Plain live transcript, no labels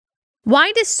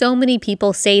Why do so many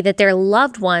people say that their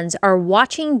loved ones are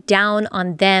watching down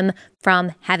on them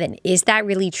from heaven? Is that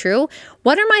really true?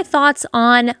 What are my thoughts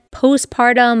on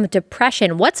postpartum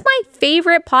depression? What's my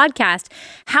favorite podcast?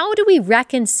 How do we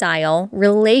reconcile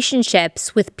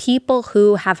relationships with people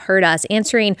who have hurt us?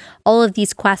 Answering all of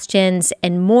these questions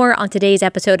and more on today's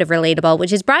episode of Relatable,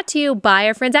 which is brought to you by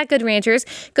our friends at Good Ranchers.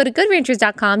 Go to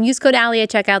goodranchers.com, use code Allie at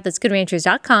checkout. That's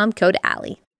goodranchers.com, code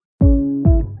Allie.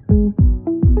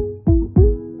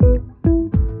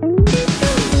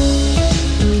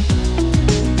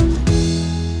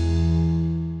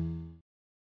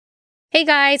 Hey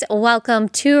guys, welcome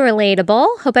to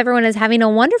Relatable. Hope everyone is having a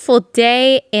wonderful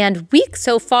day and week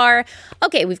so far.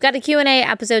 Okay, we've got a Q&A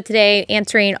episode today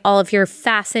answering all of your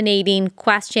fascinating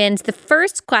questions. The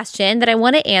first question that I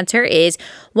want to answer is,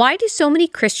 why do so many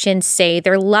Christians say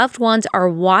their loved ones are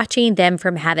watching them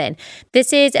from heaven?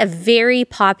 This is a very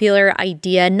popular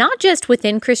idea, not just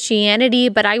within Christianity,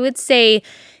 but I would say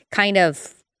kind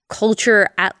of culture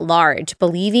at large,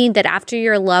 believing that after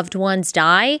your loved ones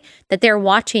die, that they're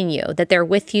watching you, that they're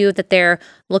with you, that they're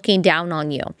looking down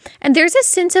on you. And there's a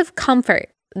sense of comfort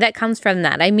that comes from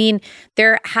that. I mean,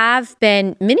 there have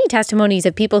been many testimonies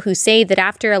of people who say that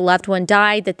after a loved one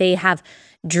died, that they have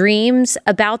dreams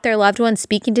about their loved one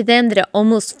speaking to them, that it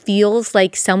almost feels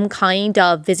like some kind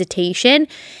of visitation,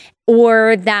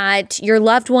 or that your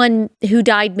loved one who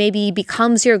died maybe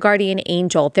becomes your guardian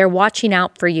angel. They're watching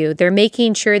out for you. They're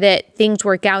making sure that things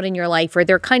work out in your life, or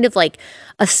they're kind of like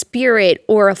a spirit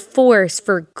or a force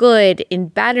for good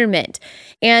and betterment.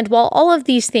 And while all of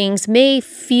these things may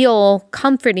feel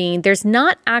comforting, there's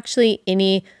not actually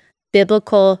any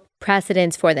biblical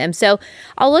precedence for them. So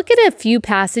I'll look at a few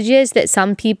passages that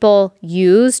some people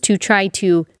use to try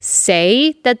to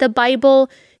say that the Bible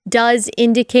does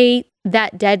indicate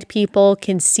that dead people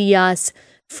can see us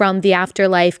from the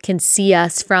afterlife, can see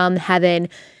us from heaven,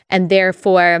 and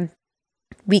therefore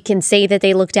we can say that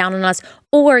they look down on us.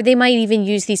 Or they might even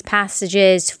use these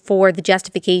passages for the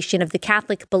justification of the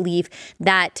Catholic belief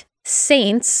that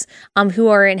saints who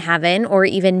are in heaven, or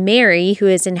even Mary who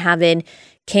is in heaven,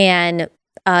 can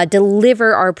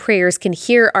deliver our prayers, can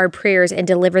hear our prayers and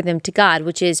deliver them to God,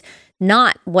 which is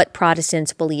not what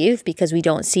Protestants believe, because we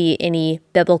don't see any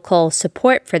biblical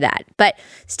support for that. But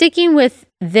sticking with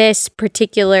this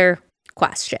particular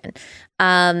question,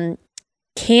 can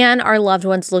our loved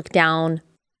ones look down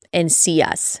and see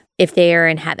us if they are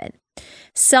in heaven?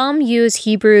 Some use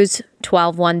Hebrews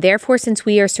 12:1. Therefore, since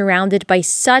we are surrounded by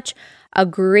such a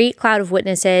great cloud of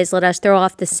witnesses, let us throw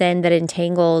off the sin that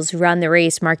entangles, run the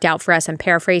race marked out for us. I'm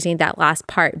paraphrasing that last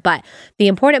part, but the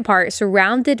important part,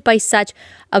 surrounded by such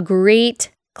a great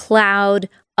cloud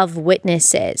of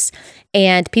witnesses.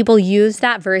 And people use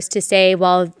that verse to say,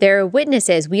 well, they're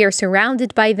witnesses. We are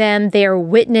surrounded by them. They're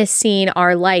witnessing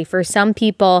our life. Or some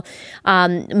people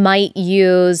might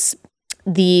use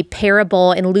the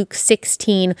parable in Luke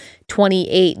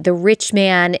 16:28, the rich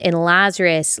man and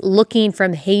Lazarus looking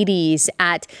from Hades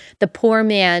at the poor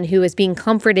man who is being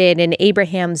comforted in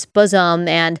Abraham's bosom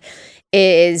and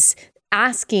is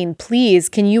asking, please,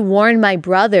 can you warn my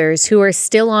brothers who are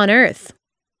still on earth?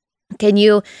 Can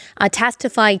you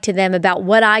testify to them about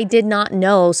what I did not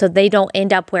know so they don't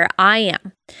end up where I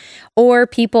am? Or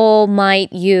people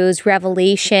might use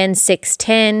Revelation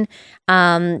 6:10,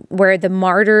 where the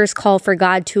martyrs call for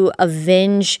God to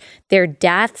avenge their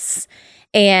deaths.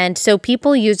 And so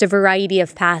people use a variety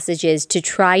of passages to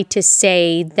try to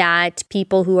say that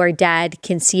people who are dead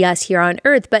can see us here on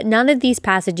earth, but none of these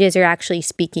passages are actually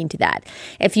speaking to that.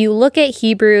 If you look at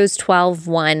Hebrews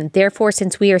 12:1, therefore,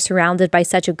 since we are surrounded by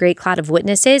such a great cloud of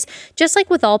witnesses, just like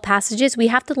with all passages, we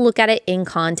have to look at it in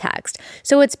context.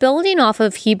 So it's building off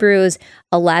of Hebrews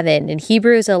 11, and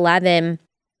Hebrews 11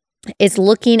 is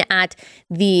looking at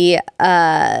the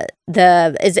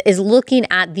looking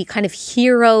at the kind of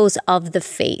heroes of the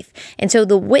faith. And so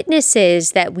the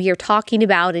witnesses that we are talking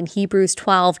about in Hebrews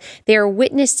 12, they are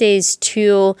witnesses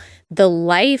to the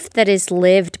life that is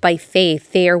lived by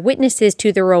faith. They are witnesses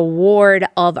to the reward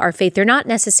of our faith. They're not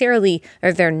necessarily,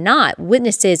 or they're not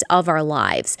witnesses of our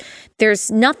lives. There's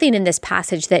nothing in this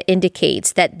passage that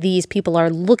indicates that these people are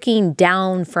looking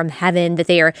down from heaven, that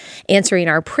they are answering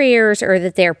our prayers, or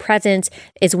that their presence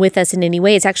is with us in any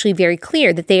way. It's actually very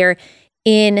clear that they are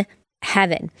in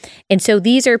heaven. And so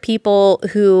these are people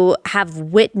who have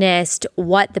witnessed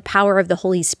what the power of the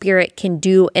Holy Spirit can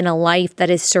do in a life that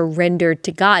is surrendered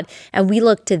to God. And we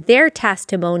look to their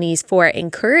testimonies for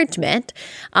encouragement,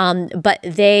 but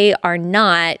they are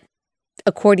not,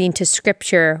 according to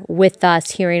Scripture, with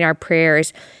us, hearing our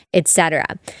prayers, etc.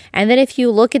 And then if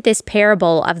you look at this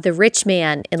parable of the rich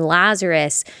man and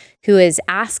Lazarus, who is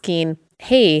asking,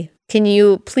 hey, Can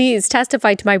you please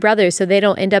testify to my brothers so they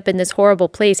don't end up in this horrible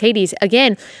place, Hades?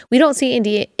 Again, we don't see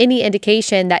any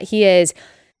indication that he is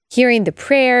hearing the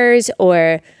prayers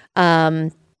or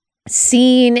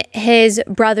seeing his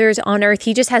brothers on earth.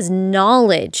 He just has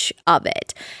knowledge of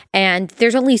it. And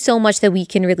there's only so much that we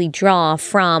can really draw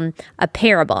from a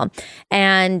parable.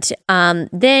 And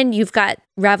then you've got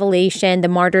Revelation, the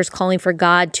martyrs calling for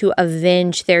God to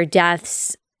avenge their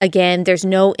deaths. Again, there's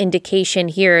no indication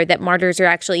here that martyrs are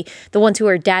actually the ones who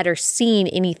are dead or seeing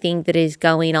anything that is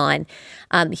going on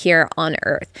here on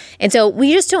earth. And so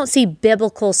we just don't see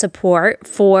biblical support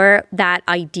for that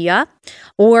idea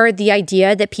or the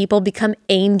idea that people become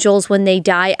angels when they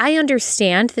die. I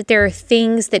understand that there are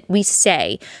things that we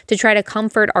say to try to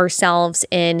comfort ourselves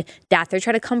in death or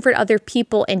try to comfort other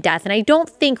people in death. And I don't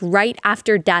think right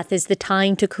after death is the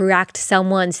time to correct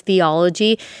someone's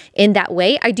theology in that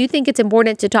way. I do think it's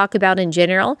important to talk about in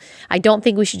general. I don't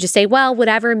think we should just say, well,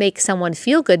 whatever makes someone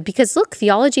feel good, because look,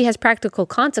 theology has practical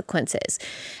consequences.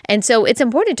 And so it's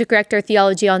important to correct our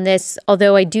theology on this,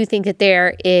 although I do think that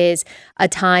there is a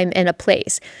time and a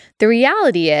place. The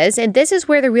reality is, and this is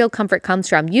where the real comfort comes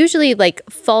from, usually like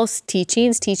false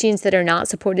teachings that are not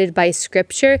supported by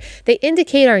scripture, they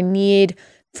indicate our need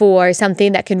for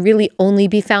something that can really only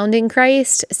be found in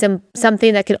Christ,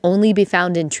 something that can only be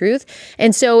found in truth.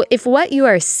 And so if what you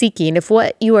are seeking, if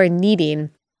what you are needing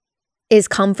is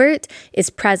comfort, is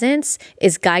presence,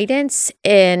 is guidance,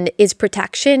 and is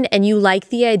protection, and you like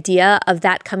the idea of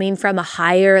that coming from a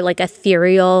higher, like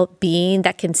ethereal being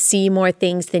that can see more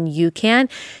things than you can,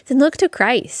 then look to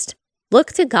Christ.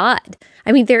 Look to God.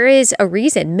 I mean, there is a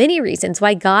reason, many reasons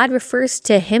why God refers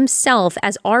to himself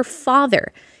as our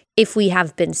Father if we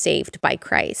have been saved by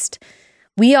Christ.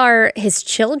 We are his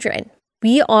children.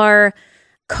 We are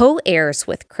co-heirs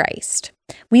with Christ.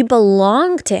 We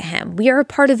belong to him. We are a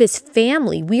part of his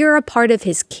family. We are a part of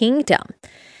his kingdom.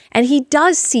 And he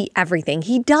does see everything.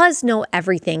 He does know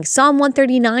everything. Psalm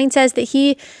 139 says that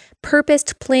he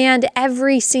purposed, planned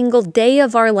every single day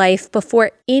of our life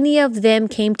before any of them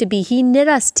came to be. He knit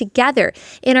us together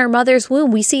in our mother's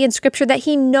womb. We see in scripture that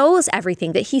he knows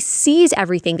everything, that he sees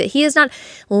everything, that he is not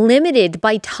limited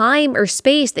by time or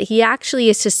space, that he actually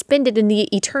is suspended in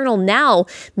the eternal now,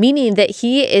 meaning that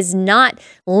he is not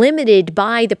limited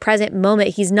by the present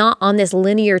moment. He's not on this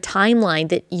linear timeline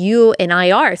that you and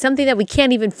I are, something that we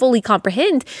can't even fully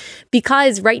comprehend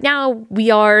because right now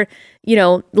we are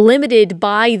limited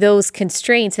by those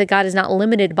constraints that God is not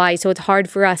limited by. So it's hard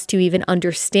for us to even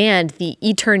understand the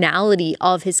eternality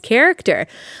of his character.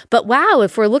 But wow,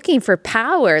 if we're looking for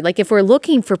power, like if we're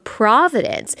looking for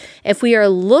providence, if we are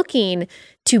looking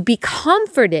to be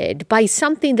comforted by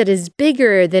something that is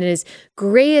bigger, that is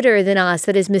greater than us,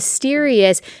 that is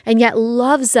mysterious, and yet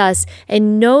loves us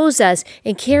and knows us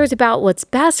and cares about what's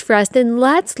best for us, then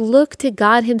let's look to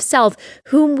God himself,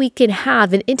 whom we can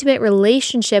have an intimate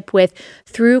relationship with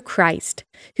through Christ,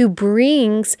 who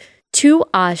brings to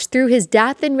us through his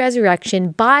death and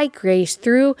resurrection by grace,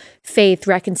 through faith,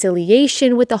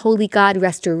 reconciliation with the holy God,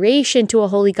 restoration to a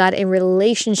holy God, and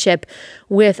relationship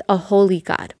with a holy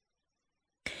God.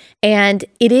 And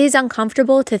it is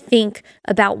uncomfortable to think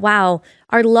about, wow,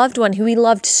 our loved one who we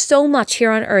loved so much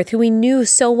here on earth, who we knew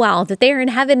so well, that they are in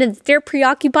heaven and they're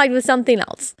preoccupied with something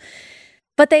else.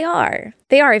 But they are.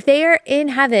 If they are in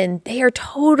heaven, they are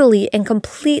totally and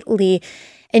completely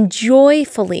and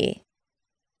joyfully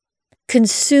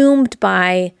consumed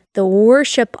by the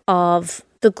worship of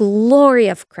the glory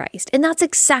of Christ. And that's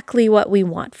exactly what we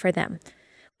want for them.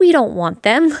 We don't want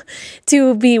them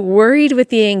to be worried with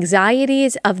the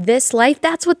anxieties of this life.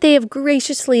 That's what they have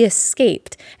graciously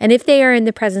escaped. And if they are in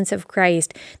the presence of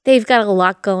Christ, they've got a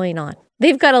lot going on.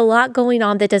 They've got a lot going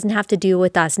on that doesn't have to do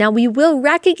with us. Now, we will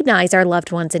recognize our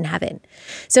loved ones in heaven.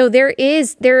 So there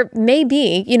may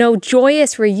be,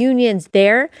 joyous reunions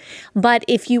there. But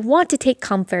if you want to take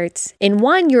comforts in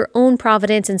your own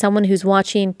providence and someone who's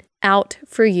watching out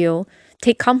for you,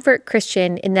 take comfort,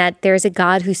 Christian, in that there's a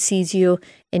God who sees you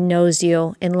and knows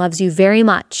you and loves you very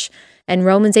much. And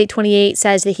Romans 8:28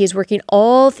 says that he is working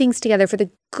all things together for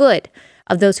the good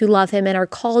of those who love him and are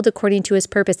called according to his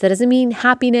purpose. That doesn't mean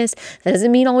happiness. That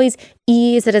doesn't mean always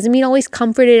ease. That doesn't mean always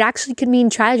comfort. It actually could mean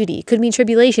tragedy. It could mean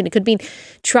tribulation. It could mean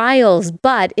trials.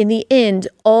 But in the end,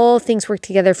 all things work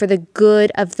together for the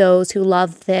good of those who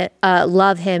love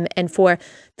him and for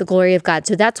the glory of God.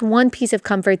 So that's one piece of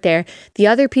comfort there. The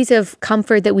other piece of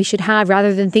comfort that we should have,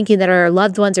 rather than thinking that our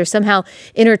loved ones are somehow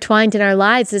intertwined in our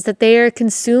lives, is that they are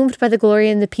consumed by the glory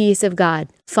and the peace of God,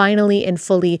 finally and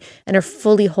fully, and are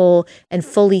fully whole and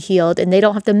fully healed. And they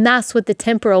don't have to mess with the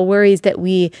temporal worries that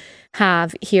we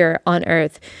have here on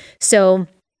earth. So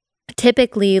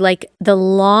typically like the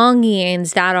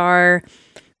longings that are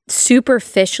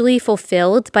superficially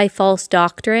fulfilled by false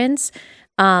doctrines,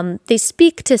 they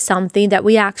speak to something that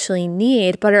we actually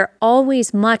need, but are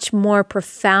always much more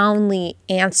profoundly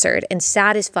answered and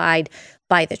satisfied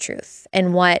by the truth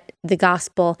and what the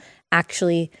gospel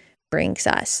actually brings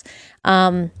us.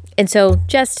 And so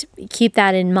just keep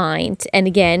that in mind. And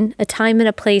again, a time and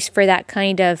a place for that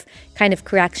kind of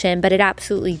correction, but it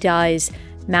absolutely does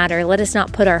matter. Let us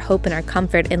not put our hope and our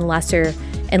comfort in lesser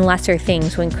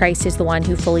things when Christ is the one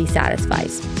who fully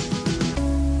satisfies.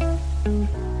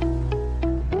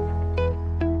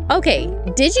 Okay,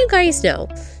 did you guys know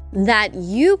that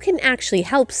you can actually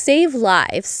help save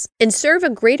lives and serve a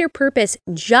greater purpose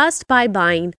just by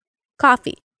buying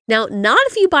coffee? Now, not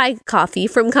if you buy coffee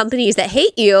from companies that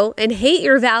hate you and hate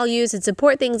your values and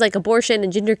support things like abortion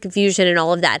and gender confusion and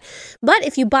all of that. But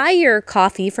if you buy your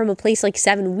coffee from a place like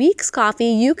 7 Weeks Coffee,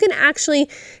 you can actually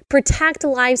protect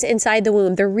lives inside the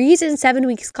womb. The reason 7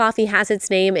 Weeks Coffee has its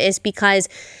name is because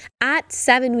at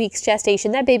 7 weeks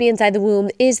gestation, that baby inside the womb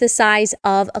is the size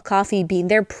of a coffee bean.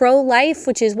 They're pro-life,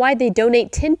 which is why they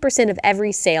donate 10% of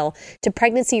every sale to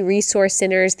pregnancy resource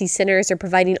centers. These centers are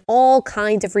providing all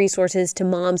kinds of resources to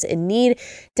moms in need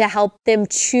to help them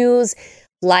choose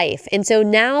life. And so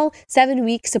now 7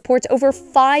 Weeks supports over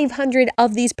 500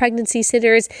 of these pregnancy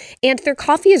centers, and their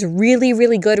coffee is really,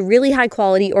 really good, really high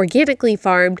quality, organically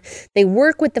farmed. They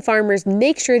work with the farmers,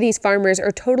 make sure these farmers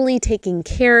are totally taken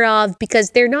care of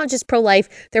because they're not just pro-life,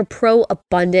 they're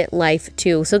pro-abundant life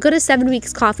too. So go to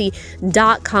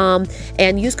 7weekscoffee.com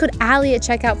and use code Allie at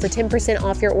checkout for 10%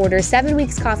 off your order.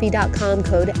 7weekscoffee.com,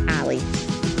 code Allie.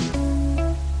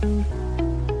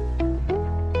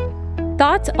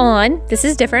 Thoughts on, this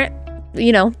is different,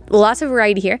 lots of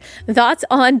variety here. Thoughts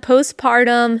on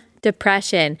postpartum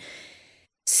depression.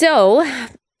 So,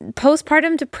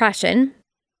 postpartum depression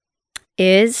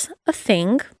is a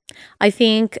thing. I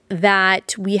think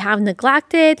that we have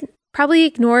neglected, probably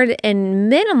ignored and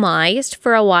minimized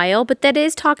for a while, but that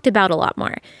is talked about a lot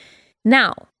more.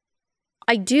 Now,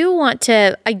 I do want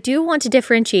to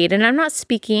differentiate, and I'm not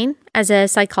speaking as a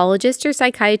psychologist or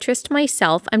psychiatrist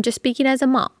myself. I'm just speaking as a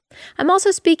mom. I'm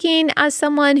also speaking as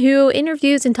someone who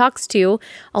interviews and talks to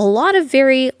a lot of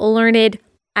very learned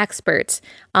experts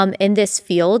in this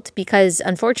field because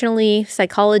unfortunately,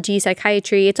 psychology,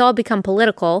 psychiatry, it's all become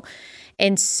political.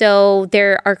 And so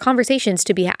there are conversations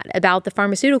to be had about the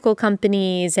pharmaceutical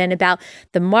companies and about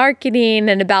the marketing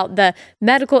and about the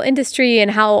medical industry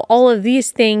and how all of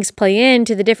these things play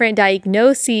into the different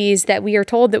diagnoses that we are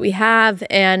told that we have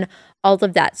and all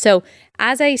of that. So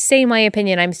as I say my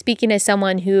opinion, I'm speaking as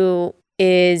someone who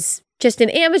is just an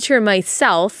amateur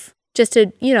myself, just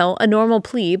a normal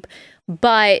plebe,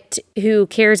 but who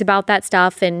cares about that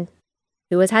stuff and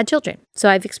who has had children. So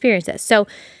I've experienced this. So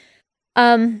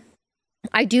I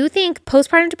do think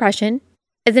postpartum depression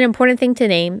is an important thing to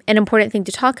name, an important thing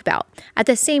to talk about. At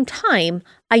the same time,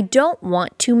 I don't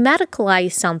want to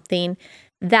medicalize something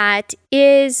that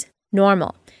is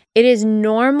normal. It is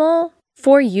normal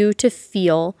for you to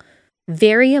feel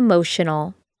very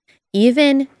emotional,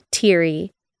 even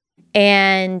teary,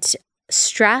 and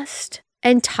stressed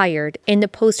and tired in the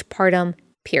postpartum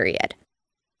period.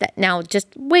 Now, just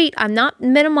wait. I'm not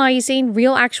minimizing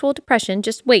real actual depression.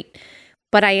 Just wait.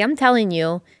 But I am telling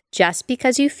you, just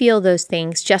because you feel those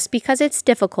things, just because it's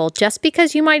difficult, just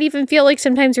because you might even feel like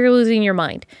sometimes you're losing your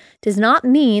mind, does not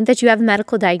mean that you have a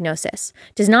medical diagnosis.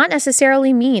 Does not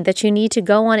necessarily mean that you need to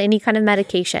go on any kind of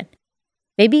medication.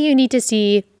 Maybe you need to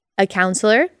see a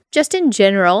counselor, just in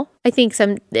general. I think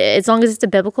as long as it's a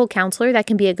biblical counselor, that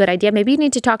can be a good idea. Maybe you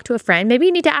need to talk to a friend. Maybe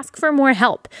you need to ask for more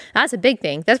help. That's a big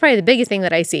thing. That's probably the biggest thing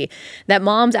that I see. That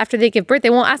moms, after they give birth, they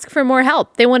won't ask for more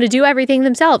help. They want to do everything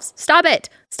themselves. Stop it.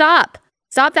 Stop.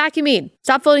 Stop vacuuming.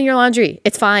 Stop folding your laundry.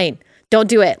 It's fine. Don't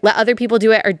do it. Let other people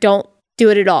do it or don't do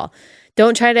it at all.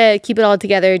 Don't try to keep it all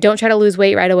together. Don't try to lose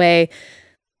weight right away.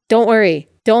 Don't worry.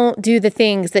 Don't do the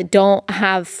things that don't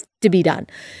have to be done.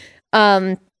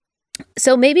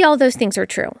 So maybe all those things are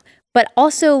true, but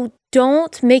also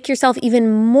don't make yourself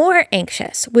even more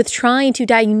anxious with trying to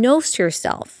diagnose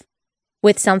yourself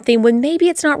with something when maybe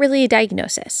it's not really a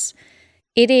diagnosis.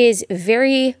 It is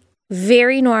very,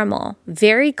 very normal,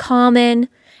 very common,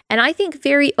 and I think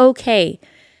very okay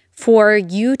for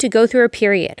you to go through a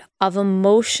period of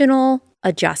emotional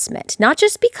adjustment. Not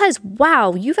just because,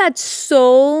 wow, you've had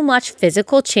so much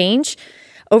physical change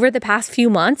over the past few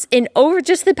months and over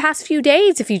just the past few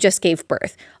days if you just gave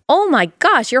birth. Oh my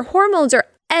gosh, your hormones are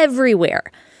everywhere.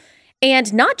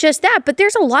 And not just that, but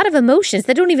there's a lot of emotions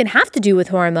that don't even have to do with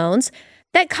hormones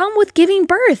that come with giving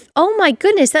birth. Oh my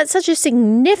goodness, that's such a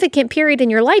significant period in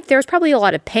your life. There's probably a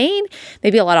lot of pain,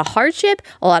 maybe a lot of hardship,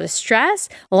 a lot of stress,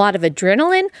 a lot of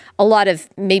adrenaline, a lot of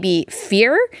maybe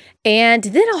fear, and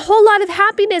then a whole lot of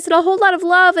happiness and a whole lot of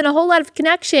love and a whole lot of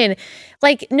connection.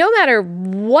 Like, no matter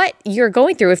what you're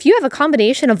going through, if you have a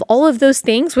combination of all of those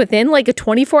things within like a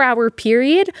 24-hour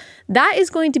period, that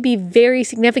is going to be very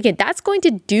significant. That's going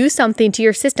to do something to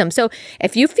your system. So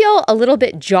if you feel a little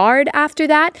bit jarred after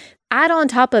that, add on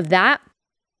top of that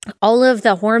all of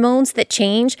the hormones that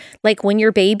change, like when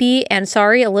your baby, and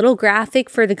sorry, a little graphic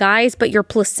for the guys, but your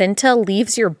placenta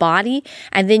leaves your body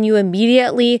and then you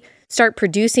immediately start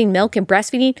producing milk and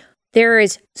breastfeeding. There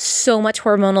is so much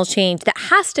hormonal change that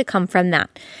has to come from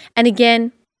that. And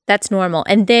again, that's normal.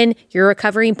 And then you're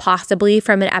recovering possibly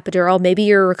from an epidural. Maybe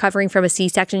you're recovering from a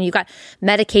C-section. You got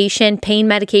medication, pain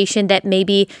medication that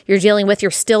maybe you're dealing with.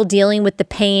 You're still dealing with the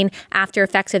pain after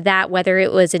effects of that, whether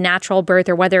it was a natural birth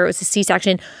or whether it was a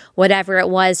C-section, whatever it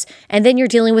was. And then you're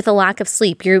dealing with a lack of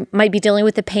sleep. You might be dealing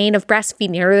with the pain of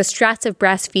breastfeeding or the stress of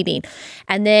breastfeeding.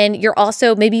 And then you're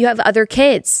also, maybe you have other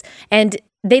kids and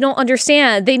they don't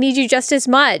understand. They need you just as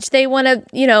much. They want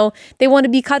to, they want to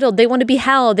be cuddled. They want to be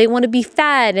held. They want to be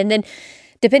fed. And then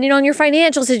depending on your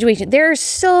financial situation, there are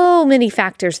so many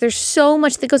factors. There's so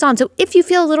much that goes on. So if you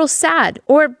feel a little sad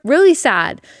or really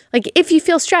sad, like if you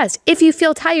feel stressed, if you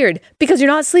feel tired because you're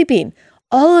not sleeping,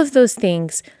 all of those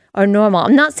things are normal.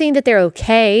 I'm not saying that they're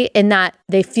okay and that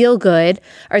they feel good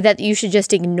or that you should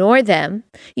just ignore them.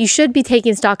 You should be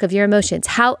taking stock of your emotions.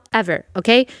 However,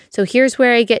 okay, so here's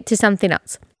where I get to something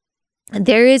else.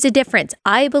 There is a difference,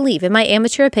 I believe, in my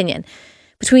amateur opinion,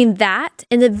 between that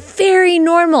and the very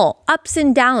normal ups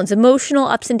and downs, emotional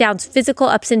ups and downs, physical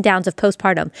ups and downs of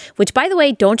postpartum, which, by the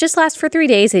way, don't just last for 3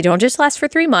 days. They don't just last for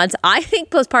 3 months. I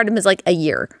think postpartum is like a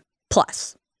year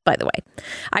plus. By the way,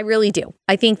 I really do.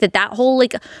 I think that whole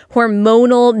like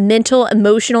hormonal, mental,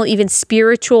 emotional, even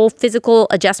spiritual, physical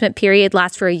adjustment period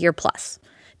lasts for a year plus,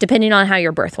 depending on how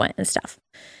your birth went and stuff.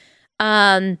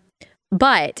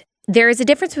 But there is a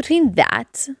difference between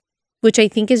that, which I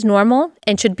think is normal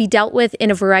and should be dealt with in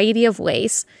a variety of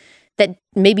ways that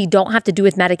maybe don't have to do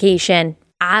with medication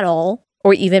at all,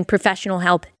 or even professional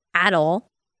help at all.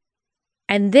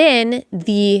 And then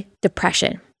the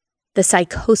depression, the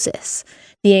psychosis,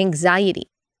 the anxiety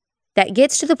that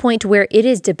gets to the point where it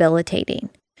is debilitating.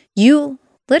 You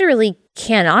literally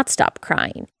cannot stop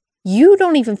crying. You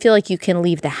don't even feel like you can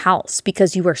leave the house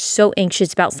because you are so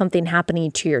anxious about something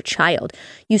happening to your child.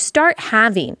 You start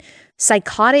having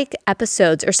psychotic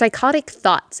episodes or psychotic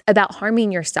thoughts about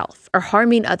harming yourself or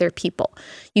harming other people.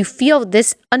 You feel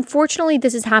this, unfortunately,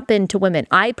 this has happened to women.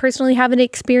 I personally haven't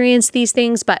experienced these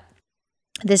things, but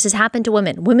this has happened to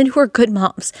women who are good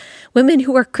moms, women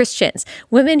who are Christians,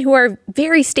 women who are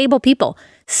very stable people.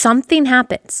 Something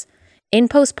happens in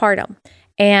postpartum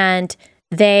and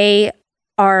they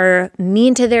are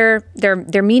mean to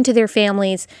they're mean to their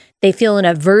families. They feel an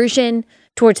aversion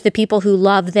towards the people who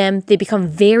love them. They become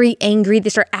very angry. They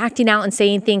start acting out and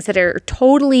saying things that are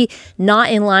totally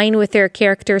not in line with their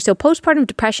character. So postpartum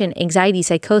depression, anxiety,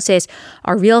 psychosis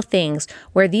are real things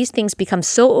where these things become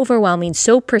so overwhelming,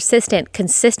 so persistent,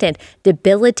 consistent,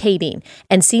 debilitating,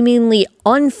 and seemingly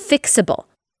unfixable.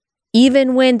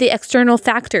 Even when the external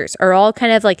factors are all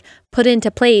kind of like put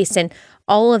into place and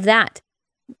all of that,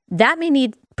 that may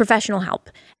need professional help.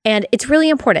 And it's really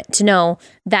important to know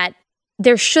that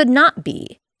there should not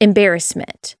be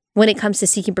embarrassment when it comes to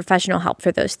seeking professional help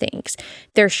for those things.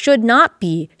 There should not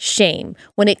be shame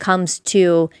when it comes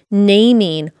to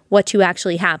naming what you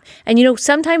actually have. And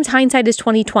sometimes hindsight is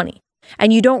 20/20,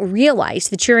 and you don't realize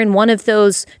that you're in one of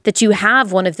those, that you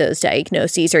have one of those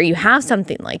diagnoses or you have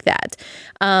something like that.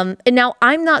 And now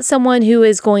I'm not someone who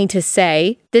is going to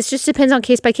say, this just depends on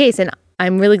case by case. And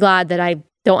I'm really glad that I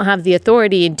don't have the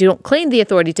authority and don't claim the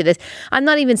authority to this. I'm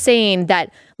not even saying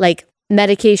that like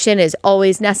medication is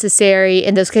always necessary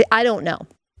in those cases. I don't know.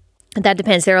 That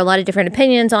depends. There are a lot of different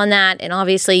opinions on that. And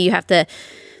obviously you have to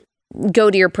go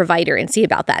to your provider and see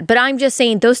about that. But I'm just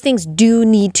saying those things do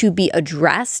need to be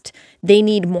addressed. They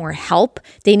need more help.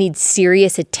 They need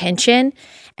serious attention.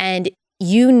 And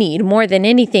you need more than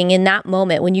anything in that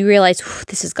moment when you realize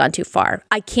this has gone too far.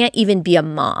 I can't even be a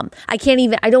mom. I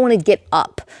don't want to get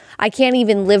up. I can't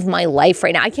even live my life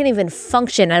right now. I can't even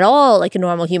function at all like a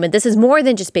normal human. This is more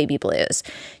than just baby blues.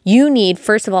 You need,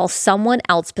 first of all, someone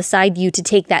else beside you to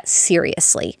take that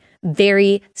seriously,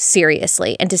 very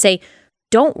seriously, and to say,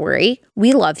 don't worry,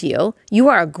 we love you. You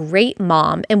are a great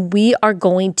mom, and we are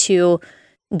going to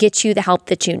get you the help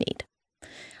that you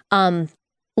need.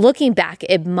 Looking back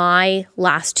at my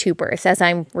last 2 births, as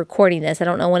I'm recording this, I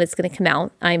don't know when it's going to come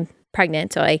out. I'm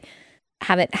pregnant, so I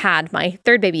haven't had my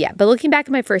third baby yet, but looking back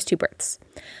at my first two births,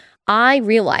 I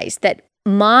realized that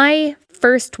my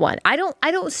first one, I don't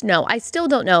know. I still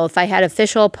don't know if I had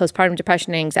official postpartum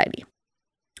depression and anxiety.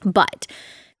 But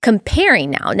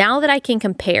comparing now that I can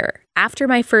compare after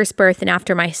my first birth and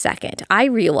after my second, I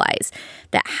realize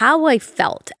that how I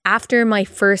felt after my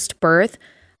first birth,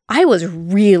 I was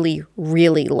really,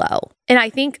 really low. And I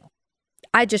think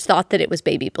I just thought that it was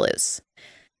baby blues.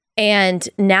 And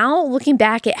now looking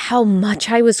back at how much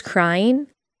I was crying,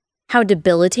 how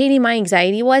debilitating my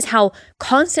anxiety was, how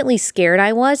constantly scared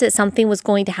I was that something was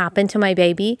going to happen to my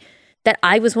baby, that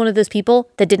I was one of those people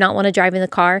that did not want to drive in the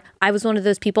car. I was one of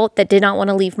those people that did not want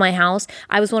to leave my house.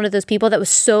 I was one of those people that was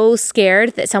so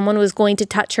scared that someone was going to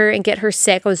touch her and get her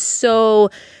sick. I was so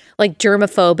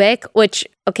germophobic, which,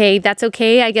 okay, that's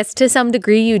okay. I guess to some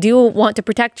degree you do want to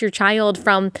protect your child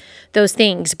from those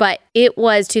things, but it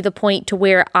was to the point to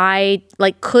where I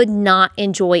could not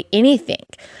enjoy anything.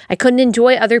 I couldn't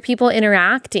enjoy other people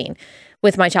interacting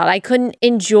with my child. I couldn't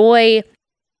enjoy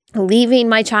leaving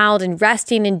my child and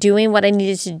resting and doing what I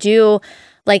needed to do.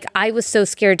 I was so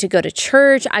scared to go to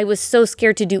church. I was so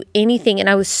scared to do anything. And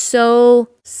I was so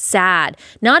sad,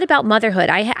 not about motherhood.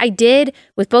 I did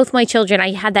with both my children.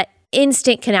 I had that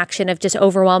instant connection of just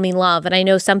overwhelming love. And I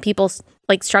know some people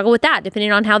struggle with that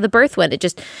depending on how the birth went. It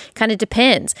just kind of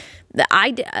depends.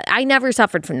 I never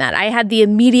suffered from that. I had the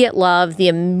immediate love, the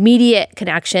immediate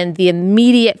connection, the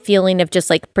immediate feeling of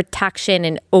just protection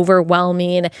and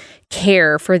overwhelming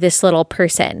care for this little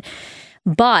person.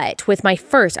 But with my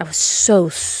first, I was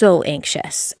so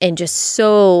anxious and just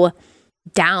so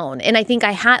down. And I think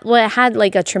I had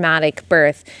a traumatic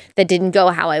birth that didn't go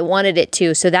how I wanted it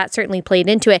to. So that certainly played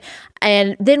into it.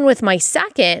 And then with my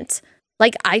second,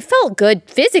 I felt good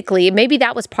physically. Maybe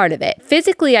that was part of it.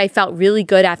 Physically, I felt really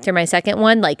good after my second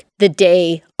one, the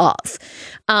day of.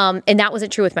 And that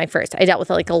wasn't true with my first. I dealt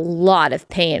with a lot of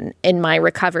pain in my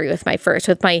recovery with my first.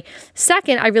 With my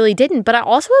second, I really didn't. But I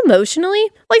also emotionally,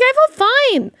 I felt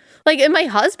fine. And my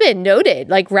husband noted,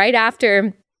 right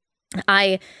after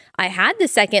I had the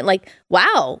second,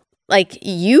 wow,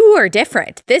 you are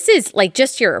different. This is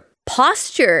just your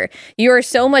posture. You're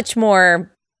so much more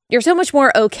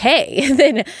okay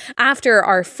than after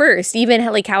our first, even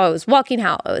how I was walking,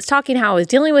 how I was talking, how I was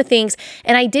dealing with things.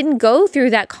 And I didn't go through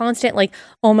that constant,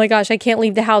 oh my gosh, I can't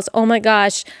leave the house. Oh my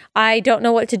gosh, I don't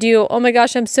know what to do. Oh my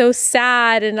gosh, I'm so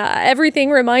sad. And everything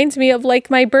reminds me of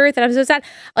my birth and I'm so sad.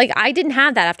 I didn't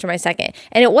have that after my second.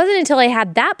 And it wasn't until I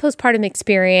had that postpartum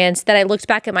experience that I looked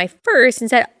back at my first and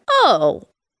said, oh,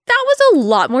 that was a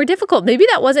lot more difficult. Maybe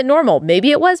that wasn't normal.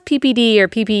 Maybe it was PPD or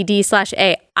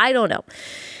PPD/A. I don't know.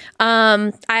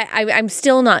 I'm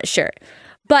still not sure,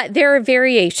 but there are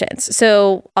variations.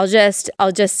 So I'll just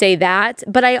say that.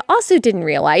 But I also didn't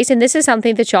realize, and this is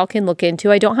something that y'all can look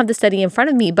into. I don't have the study in front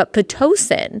of me, but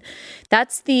Pitocin,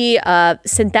 that's the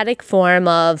synthetic form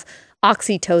of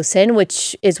oxytocin,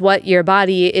 which is what your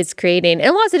body is creating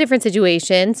in lots of different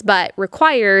situations, but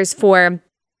requires for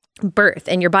birth,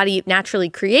 and your body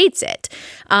naturally creates it.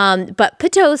 But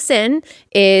Pitocin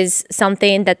is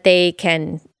something that they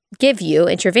can give you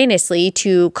intravenously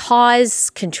to cause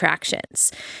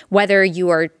contractions, whether you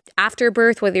are after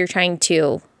birth, whether you're trying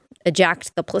to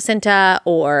eject the placenta,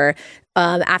 or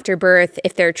after birth,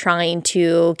 if they're trying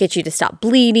to get you to stop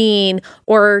bleeding,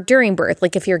 or during birth,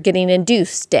 if you're getting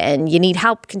induced and you need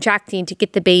help contracting to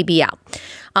get the baby out.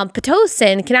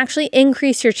 Pitocin can actually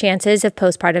increase your chances of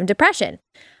postpartum depression.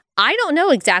 I don't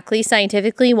know exactly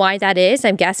scientifically why that is.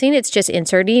 I'm guessing it's just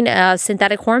inserting a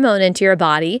synthetic hormone into your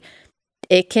body.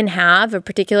 It can have a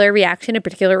particular reaction, a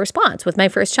particular response. With my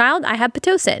first child, I had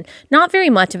Pitocin. Not very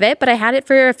much of it, but I had it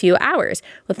for a few hours.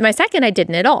 With my second, I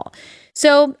didn't at all.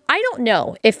 So I don't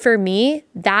know if for me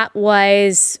that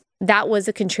was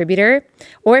a contributor,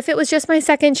 or if it was just my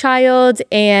second child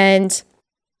and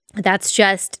that's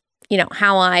just,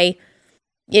 how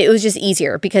it was just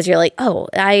easier because you're oh,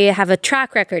 I have a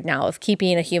track record now of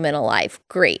keeping a human alive.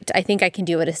 Great. I think I can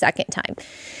do it a second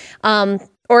time.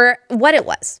 Or what it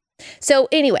was. So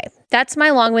anyway, that's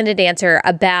my long-winded answer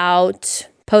about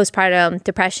postpartum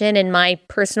depression and my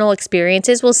personal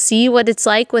experiences. We'll see what it's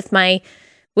like with my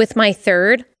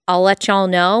third. I'll let y'all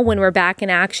know when we're back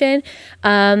in action.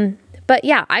 But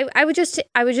yeah, I would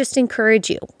just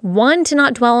encourage you, one, to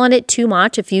not dwell on it too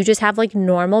much if you just have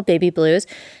normal baby blues,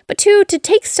 but two, to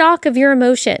take stock of your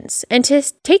emotions and to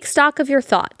take stock of your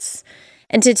thoughts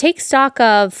and to take stock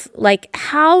of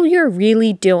how you're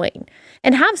really doing.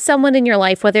 And have someone in your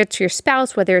life, whether it's your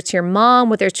spouse, whether it's your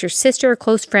mom, whether it's your sister or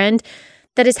close friend,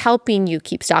 that is helping you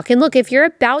keep stock. And look, if you're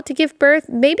about to give birth,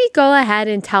 maybe go ahead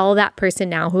and tell that person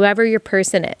now, whoever your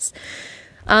person is.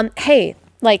 Hey,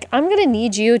 like, I'm going to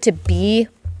need you to be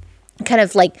kind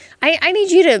of like, I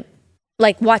need you to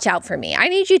like watch out for me. I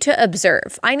need you to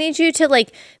observe. I need you to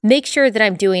like make sure that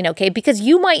I'm doing okay, because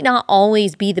you might not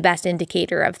always be the best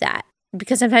indicator of that,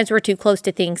 because sometimes we're too close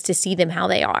to things to see them how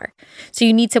they are. So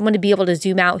you need someone to be able to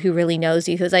zoom out who really knows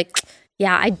you, who's like,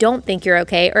 yeah, I don't think you're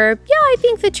okay, or yeah, I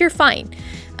think that you're fine.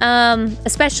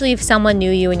 Especially if someone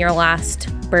knew you in your last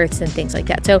births and things like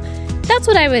that. So that's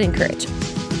what I would encourage.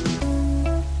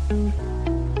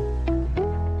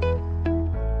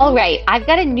 All right, I've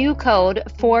got a new code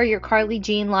for your Carly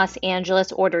Jean Los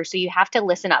Angeles order, so you have to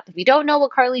listen up. If you don't know what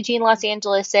Carly Jean Los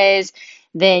Angeles is,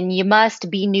 then you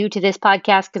must be new to this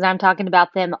podcast, because I'm talking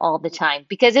about them all the time,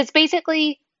 because it's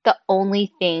basically the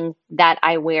only thing that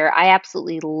I wear. I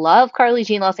absolutely love Carly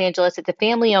Jean Los Angeles. It's a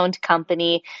family-owned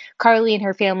company. Carly and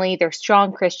her family, they're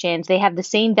strong Christians. They have the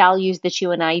same values that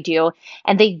you and I do,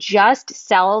 and they just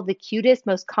sell the cutest,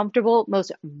 most comfortable,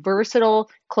 most versatile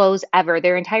clothes ever.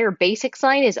 Their entire basics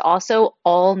line is also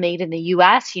all made in the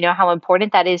US. You know how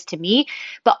important that is to me.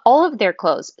 But all of their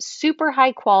clothes, super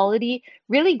high quality,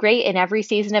 really great in every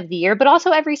season of the year, but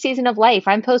also every season of life.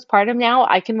 I'm postpartum now.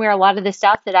 I can wear a lot of the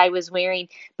stuff that I was wearing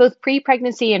both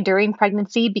pre-pregnancy and during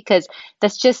pregnancy, because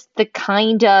that's just the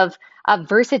kind of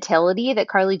versatility that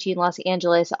Carly Jean Los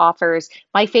Angeles offers.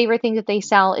 My favorite thing that they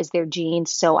sell is their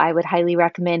jeans, so I would highly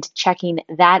recommend checking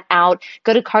that out.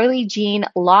 Go to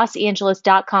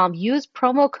carlyjeanlosangeles.com. Use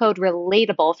promo code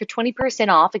RELATABLE for 20%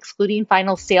 off, excluding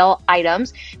final sale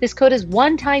items. This code is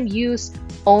one-time use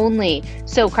only.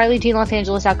 So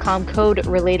carlyjeanlosangeles.com, code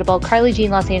RELATABLE.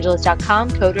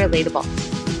 carlyjeanlosangeles.com, code RELATABLE.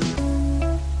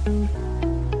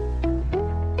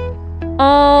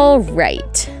 All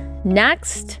right.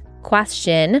 Next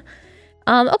question.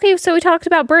 Okay, so we talked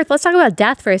about birth. Let's talk about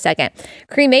death for a second.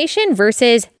 Cremation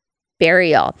versus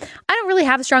burial. I don't really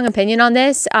have a strong opinion on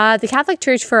this. The Catholic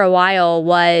Church for a while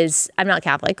was, I'm not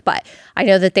Catholic, but I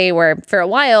know that they were for a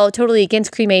while totally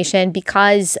against cremation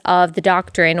because of the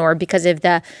doctrine, or because of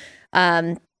the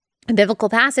biblical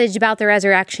passage about the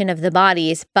resurrection of the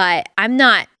bodies. But I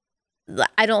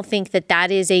don't think that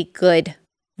that is a good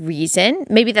reason.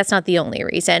 Maybe that's not the only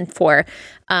reason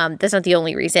that's not the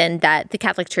only reason that the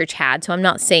Catholic Church had. So I'm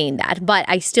not saying that, but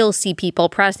I still see people,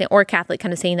 Protestant or Catholic,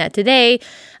 kind of saying that today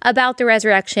about the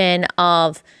resurrection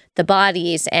of the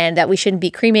bodies, and that we shouldn't be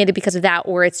cremated because of that,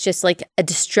 or it's just like a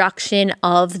destruction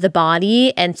of the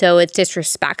body. And so it's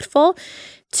disrespectful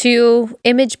to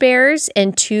image bearers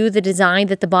and to the design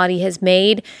that the body has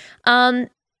made. I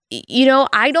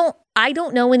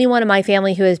don't know anyone in my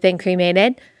family who has been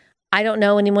cremated. I don't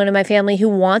know anyone in my family who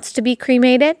wants to be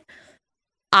cremated.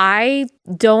 I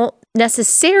don't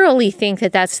necessarily think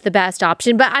that that's the best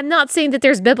option, but I'm not saying that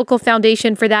there's biblical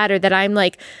foundation for that, or that I'm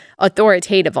like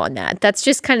authoritative on that. That's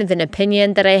just kind of an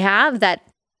opinion that I have, that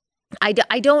I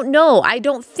don't know. I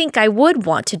don't think I would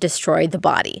want to destroy the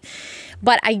body,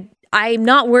 but I'm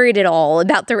not worried at all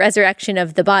about the resurrection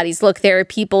of the bodies. Look, there are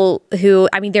people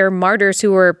there are martyrs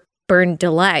who were burned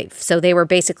alive, so they were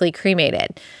basically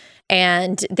cremated.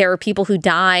 And there are people who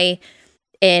die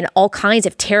in all kinds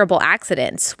of terrible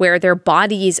accidents where their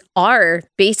bodies are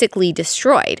basically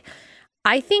destroyed.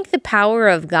 I think the power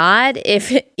of God, if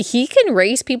he can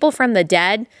raise people from the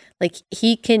dead, like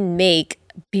he can make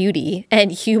beauty and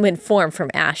human form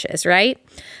from ashes, right?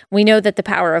 We know that the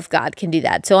power of God can do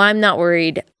that. So I'm not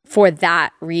worried for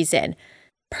that reason.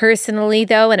 Personally,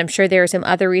 though, and I'm sure there are some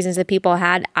other reasons that people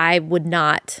had, I would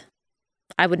not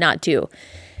do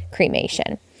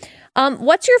cremation.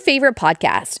 What's your favorite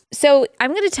podcast? So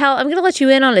I'm going to let you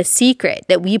in on a secret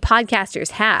that we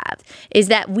podcasters have, is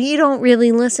that we don't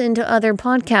really listen to other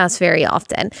podcasts very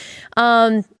often.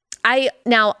 There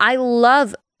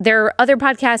are other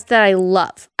podcasts that I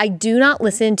love. I do not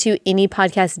listen to any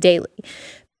podcast daily.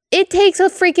 It takes a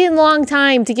freaking long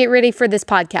time to get ready for this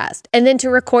podcast and then to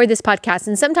record this podcast.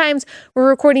 And sometimes we're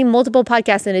recording multiple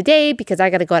podcasts in a day because I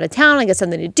got to go out of town, I got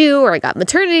something to do, or I got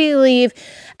maternity leave.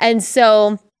 And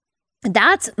so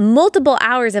that's multiple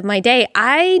hours of my day.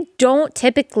 I don't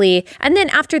typically, and then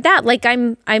after that, like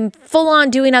I'm full on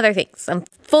doing other things. I'm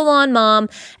full on mom.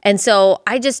 And so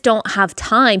I just don't have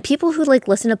time. People who like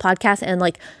listen to podcasts and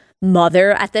like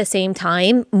mother at the same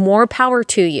time, more power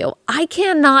to you. I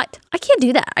can't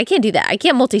do that. I can't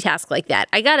multitask like that.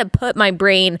 I got to put my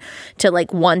brain to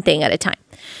like one thing at a time.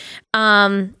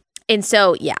 And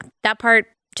so, yeah, that part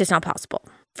just not possible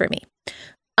for me.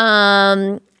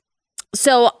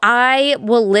 So I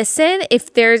will listen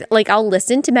if there's I'll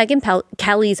listen to Megyn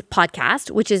Kelly's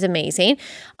podcast, which is amazing.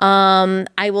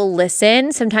 I will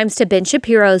listen sometimes to Ben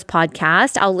Shapiro's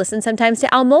podcast. I'll listen sometimes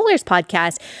to Al Mohler's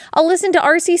podcast. I'll listen to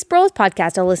R.C. Sproul's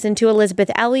podcast. I'll listen to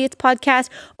Elizabeth Elliott's podcast.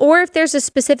 Or if there's a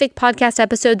specific podcast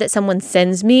episode that someone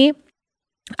sends me,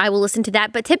 I will listen to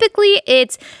that. But typically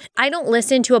I don't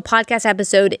listen to a podcast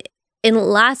episode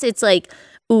unless it's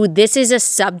ooh, this is a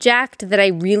subject that I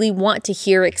really want to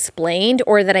hear explained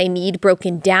or that I need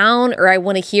broken down, or I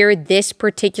want to hear this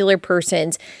particular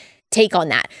person's take on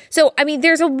that. So,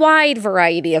 there's a wide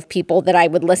variety of people that I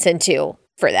would listen to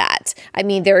for that.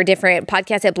 There are different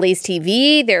podcasts at Blaze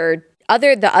TV. There are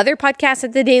the other podcasts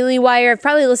at the Daily Wire. I've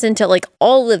probably listened to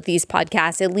all of these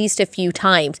podcasts at least a few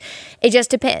times. It just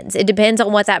depends. It depends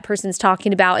on what that person's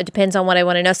talking about. It depends on what I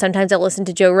want to know. Sometimes I'll listen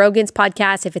to Joe Rogan's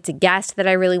podcast if it's a guest that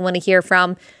I really want to hear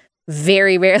from.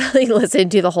 Very rarely listen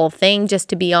to the whole thing, just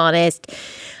to be honest.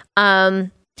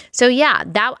 So yeah,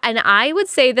 and I would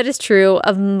say that is true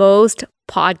of most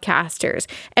podcasters.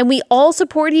 And we all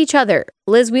support each other.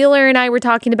 Liz Wheeler and I were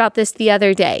talking about this the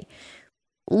other day.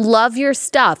 Love your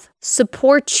stuff,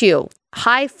 support you,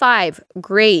 high five,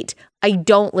 great. I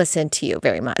don't listen to you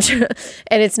very much.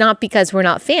 And it's not because we're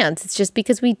not fans. It's just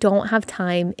because we don't have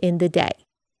time in the day.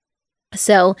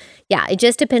 So yeah, it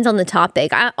just depends on the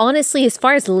topic. Honestly, as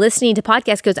far as listening to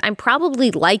podcasts goes, I'm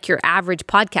probably like your average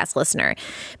podcast listener,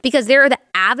 because there are the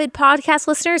avid podcast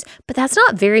listeners, but that's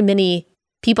not very many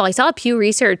people. I saw a Pew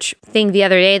Research thing the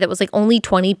other day that was only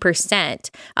 20%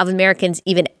 of Americans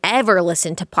even ever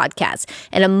listen to podcasts.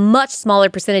 And a much smaller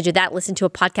percentage of that listen to a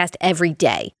podcast every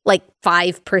day,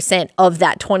 5% of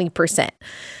that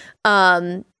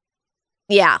 20%.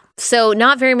 Yeah. So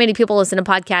not very many people listen to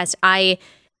podcasts.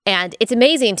 And it's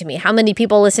amazing to me how many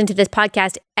people listen to this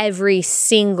podcast every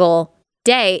single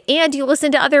day. And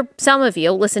some of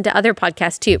you listen to other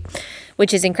podcasts too,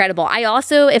 which is incredible. I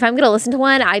also, if I'm going to listen to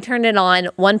one, I turn it on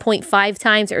 1.5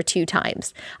 times or 2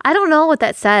 times. I don't know what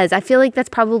that says. I feel like that's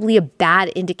probably a bad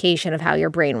indication of how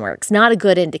your brain works. Not a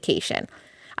good indication.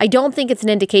 I don't think it's an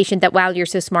indication that, wow, you're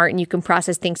so smart and you can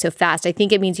process things so fast. I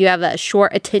think it means you have a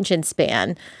short attention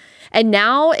span. And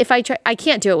now if I try, I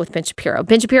can't do it with Ben Shapiro.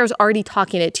 Ben Shapiro's already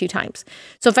talking it 2 times.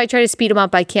 So if I try to speed him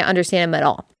up, I can't understand him at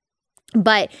all.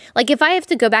 But if I have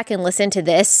to go back and listen to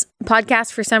this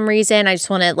podcast for some reason, I just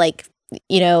want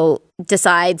to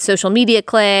decide social media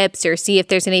clips or see if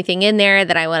there's anything in there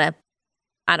that I want to,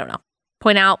 I don't know,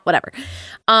 point out, whatever.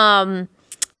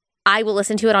 I will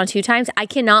listen to it on 2 times. I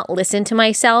cannot listen to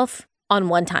myself on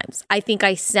 1 times. I think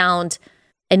I sound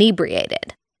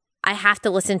inebriated. I have to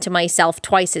listen to myself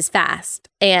twice as fast.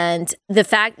 And the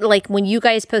fact, when you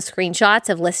guys post screenshots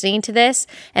of listening to this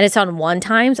and it's on 1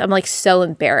 times, I'm so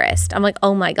embarrassed. I'm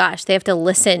oh my gosh, they have to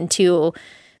listen to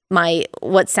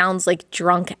what sounds like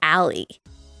drunk Allie.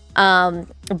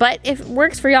 But if it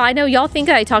works for y'all, I know y'all think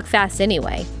I talk fast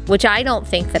anyway, which I don't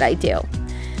think that I do.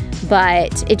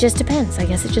 But it just depends. I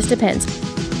guess it just depends.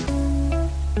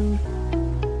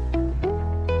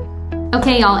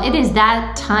 Okay, y'all, it is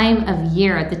that time of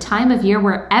year, the time of year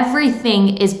where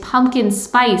everything is pumpkin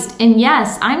spiced. And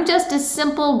yes, I'm just a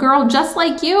simple girl just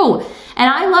like you. And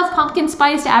I love pumpkin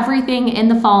spiced everything in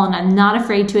the fall, and I'm not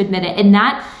afraid to admit it. And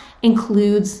that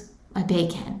includes my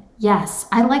bacon. Yes,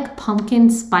 I like pumpkin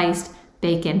spiced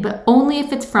bacon, but only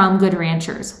if it's from Good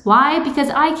Ranchers. Why?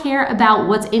 Because I care about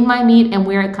what's in my meat and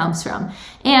where it comes from.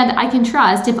 And I can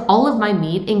trust if all of my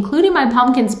meat, including my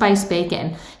pumpkin spice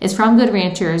bacon, is from Good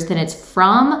Ranchers, then it's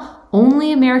from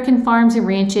only American farms and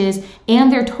ranches,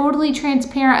 and they're totally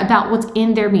transparent about what's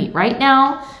in their meat. Right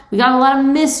now, we got a lot of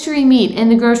mystery meat in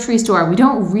the grocery store. We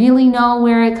don't really know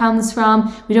where it comes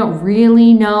from. We don't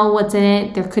really know what's in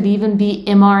it. There could even be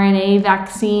mRNA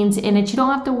vaccines in it. You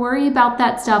don't have to worry about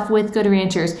that stuff with Good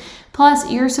Ranchers. Plus,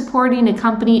 you're supporting a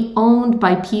company owned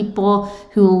by people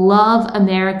who love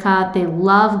America. They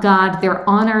love God. They're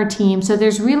on our team. So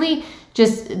there's really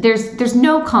there's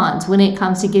no cons when it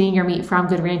comes to getting your meat from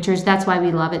Good Ranchers. That's why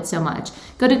we love it so much.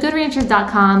 Go to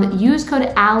goodranchers.com, use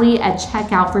code Allie at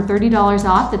checkout for $30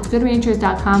 off. That's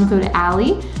goodranchers.com, code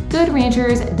Allie.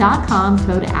 Goodranchers.com,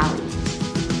 code Allie.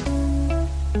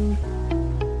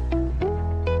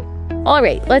 All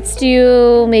right, let's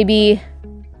do maybe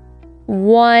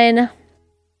one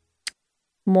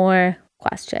more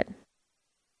question.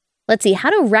 Let's see,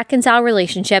 how to reconcile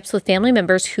relationships with family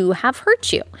members who have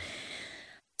hurt you.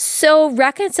 So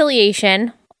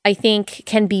reconciliation, I think,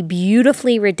 can be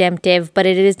beautifully redemptive, but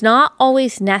it is not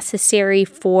always necessary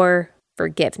for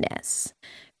forgiveness.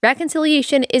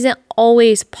 Reconciliation isn't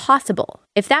always possible.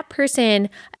 If that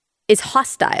person is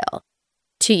hostile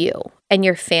to you and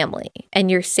your family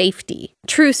and your safety,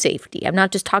 true safety. I'm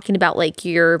not just talking about like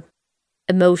your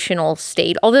emotional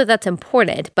state, although that's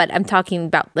important, but I'm talking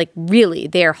about like really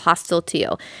they're hostile to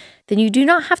you, then you do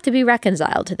not have to be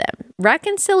reconciled to them.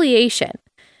 Reconciliation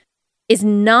is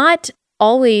not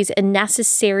always a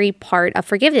necessary part of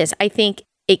forgiveness. I think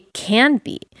it can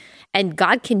be, and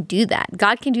God can do that.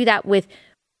 God can do that with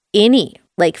any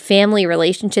like family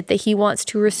relationship that he wants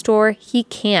to restore. He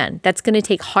can. That's going to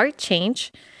take heart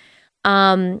change,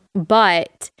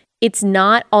 but it's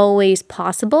not always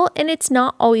possible and it's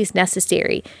not always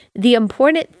necessary. The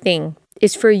important thing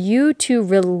is for you to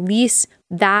release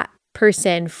that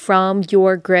person from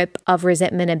your grip of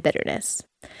resentment and bitterness.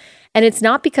 And it's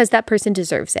not because that person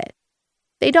deserves it.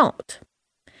 They don't.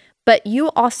 But you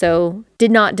also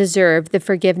did not deserve the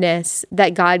forgiveness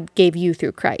that God gave you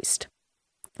through Christ.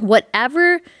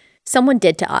 Whatever someone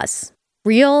did to us,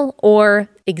 real or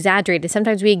exaggerated,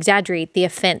 sometimes we exaggerate the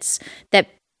offense that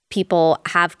people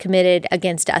have committed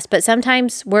against us, but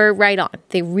sometimes we're right on.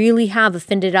 They really have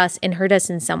offended us and hurt us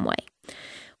in some way.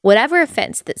 Whatever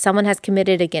offense that someone has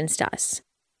committed against us,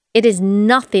 it is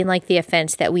nothing like the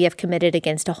offense that we have committed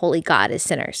against a holy God as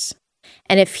sinners.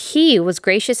 And if he was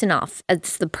gracious enough,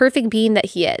 as the perfect being that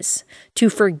he is, to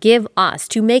forgive us,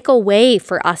 to make a way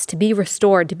for us to be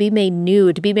restored, to be made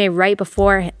new, to be made right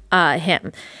before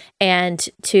him, and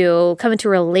to come into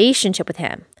a relationship with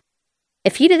him,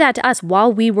 if he did that to us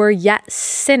while we were yet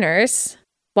sinners,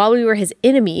 while we were his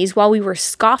enemies, while we were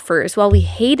scoffers, while we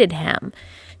hated him,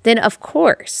 then of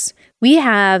course we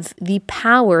have the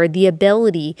power, the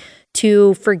ability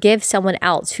to forgive someone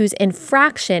else whose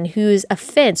infraction, whose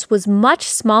offense was much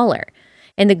smaller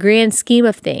in the grand scheme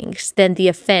of things than the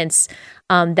offense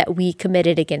that we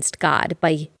committed against God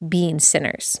by being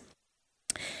sinners.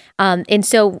 And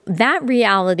so that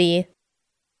reality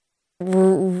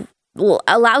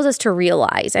allows us to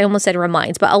realize, I almost said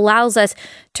reminds, but allows us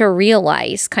to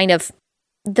realize kind of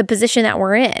the position that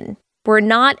we're in. We're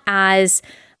not as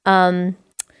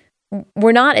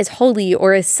holy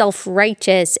or as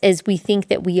self-righteous as we think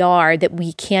that we are, that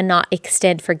we cannot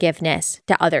extend forgiveness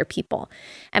to other people.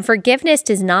 And forgiveness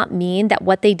does not mean that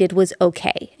what they did was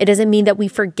okay. It doesn't mean that we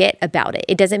forget about it.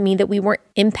 It doesn't mean that we weren't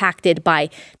impacted by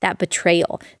that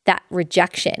betrayal, that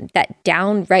rejection, that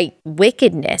downright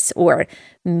wickedness or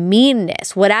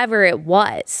meanness, whatever it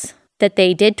was that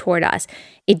they did toward us.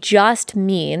 It just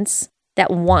means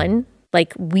that one,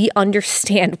 like we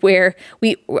understand where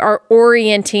we are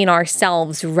orienting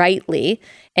ourselves rightly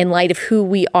in light of who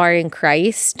we are in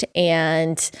Christ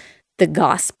and the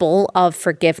gospel of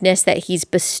forgiveness that he's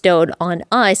bestowed on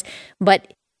us,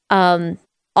 but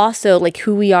also like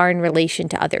who we are in relation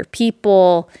to other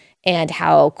people and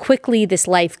how quickly this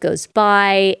life goes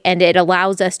by. And it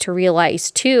allows us to realize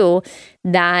too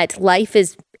that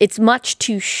it's much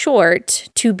too short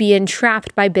to be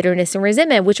entrapped by bitterness and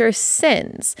resentment, which are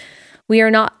sins. We are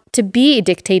not to be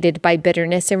dictated by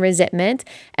bitterness and resentment,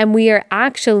 and we are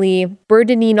actually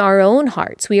burdening our own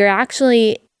hearts. We are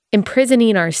actually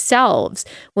imprisoning ourselves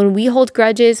when we hold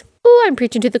grudges. Oh, I'm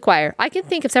preaching to the choir. I can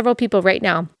think of several people right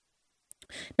now,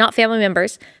 not family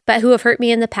members, but who have hurt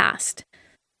me in the past,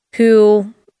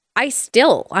 who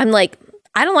I'm like,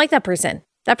 I don't like that person.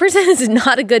 That person is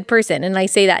not a good person. And I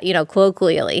say that,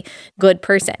 colloquially, good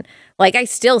person. Like I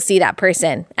still see that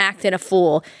person acting a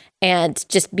fool and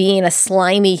just being a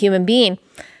slimy human being.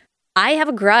 I have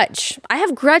a grudge. I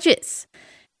have grudges.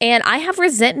 And I have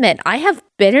resentment. I have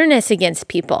bitterness against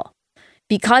people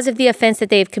because of the offense that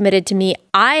they've committed to me.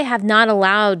 I have not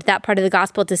allowed that part of the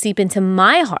gospel to seep into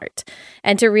my heart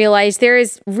and to realize there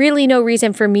is really no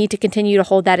reason for me to continue to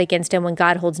hold that against him when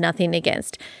God holds nothing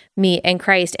against me and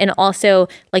Christ. And also,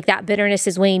 like that bitterness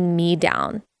is weighing me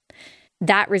down.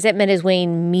 That resentment is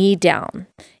weighing me down.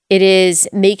 It is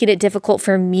making it difficult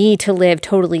for me to live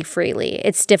totally freely.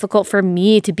 It's difficult for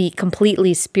me to be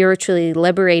completely spiritually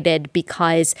liberated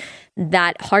because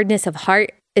that hardness of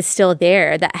heart is still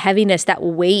there. That heaviness, that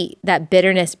weight that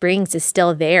bitterness brings is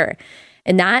still there.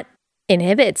 And that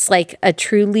inhibits like a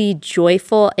truly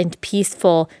joyful and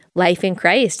peaceful life in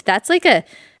Christ. That's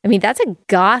that's a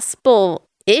gospel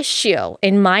issue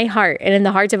in my heart and in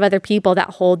the hearts of other people that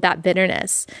hold that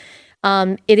bitterness.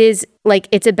 It is like,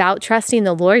 it's about trusting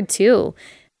the Lord too.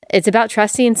 It's about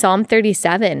trusting Psalm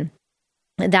 37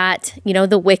 that,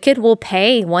 the wicked will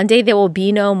pay. One day there will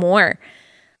be no more.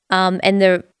 And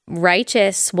the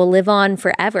righteous will live on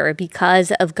forever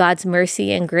because of God's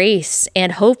mercy and grace.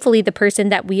 And hopefully the person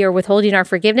that we are withholding our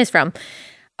forgiveness from,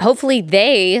 hopefully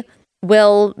they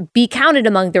will be counted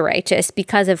among the righteous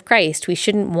because of Christ. We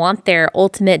shouldn't want their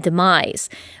ultimate demise.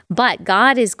 But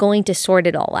God is going to sort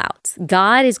it all out.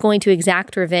 God is going to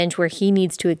exact revenge where he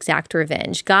needs to exact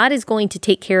revenge. God is going to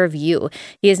take care of you.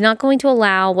 He is not going to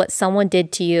allow what someone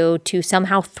did to you to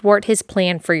somehow thwart his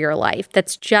plan for your life.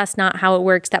 That's just not how it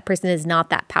works. That person is not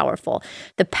that powerful.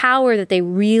 The power that they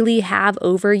really have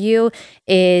over you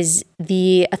is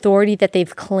the authority that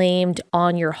they've claimed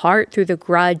on your heart through the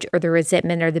grudge or the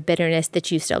resentment or the bitterness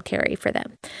that you still carry for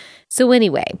them. So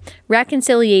anyway,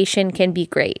 reconciliation can be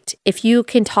great. If you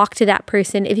can talk to that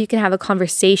person, if you can have a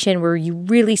conversation where you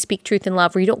really speak truth in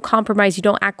love, where you don't compromise, you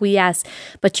don't acquiesce,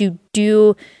 but you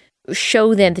do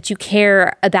show them that you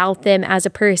care about them as a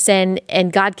person,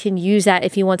 and God can use that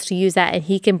if he wants to use that, and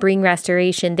he can bring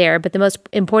restoration there. But the most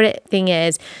important thing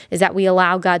is that we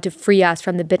allow God to free us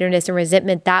from the bitterness and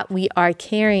resentment that we are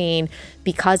carrying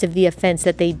because of the offense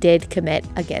that they did commit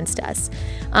against us.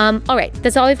 All right,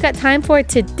 that's all we've got time for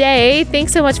today.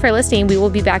 Thanks so much for listening. We will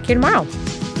be back here tomorrow.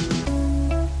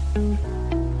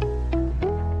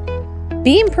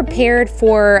 Being prepared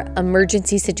for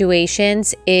emergency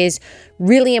situations is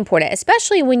really important,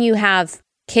 especially when you have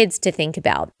kids to think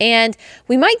about. And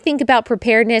we might think about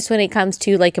preparedness when it comes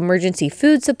to like emergency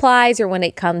food supplies, or when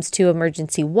it comes to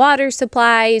emergency water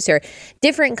supplies, or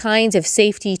different kinds of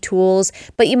safety tools,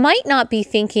 but you might not be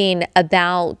thinking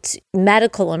about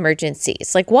medical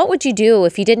emergencies. Like, what would you do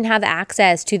if you didn't have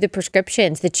access to the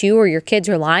prescriptions that you or your kids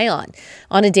rely on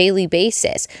a daily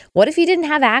basis? What if you didn't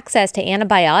have access to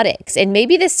antibiotics? And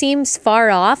maybe this seems far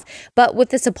off, but with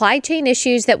the supply chain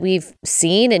issues that we've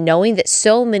seen, and knowing that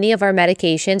so many of our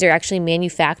medications are actually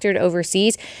manufactured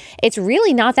overseas, it's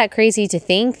really not that crazy to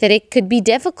think that it could be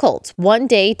difficult one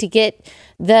day to get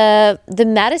the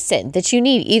medicine that you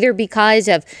need, either because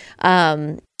of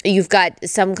you've got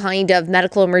some kind of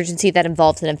medical emergency that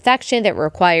involves an infection that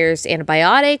requires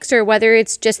antibiotics, or whether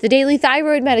it's just the daily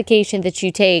thyroid medication that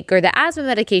you take or the asthma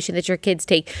medication that your kids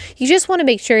take. You just want to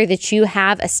make sure that you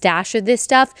have a stash of this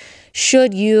stuff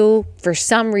should you, for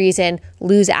some reason,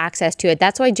 lose access to it.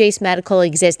 That's why Jase Medical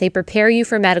exists. They prepare you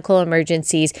for medical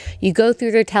emergencies. You go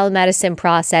through their telemedicine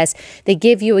process. They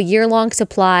give you a year-long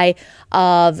supply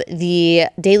of the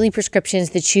daily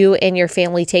prescriptions that you and your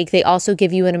family take. They also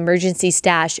give you an emergency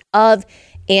stash of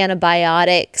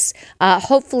antibiotics.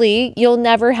 Hopefully, you'll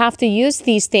never have to use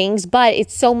these things, but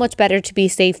it's so much better to be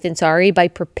safe than sorry by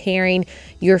preparing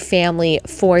your family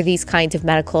for these kinds of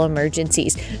medical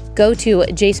emergencies. Go to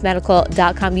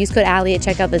jasemedical.com. Use code Allie at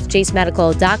checkout. That's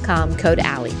jasemedical.com, code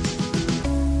Allie.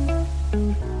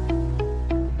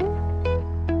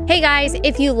 Hey guys,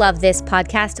 if you love this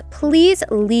podcast, please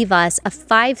leave us a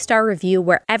 5-star review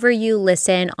wherever you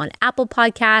listen, on Apple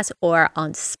Podcasts or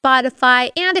on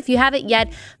Spotify. And if you haven't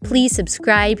yet, please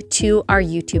subscribe to our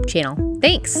YouTube channel.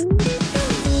 Thanks.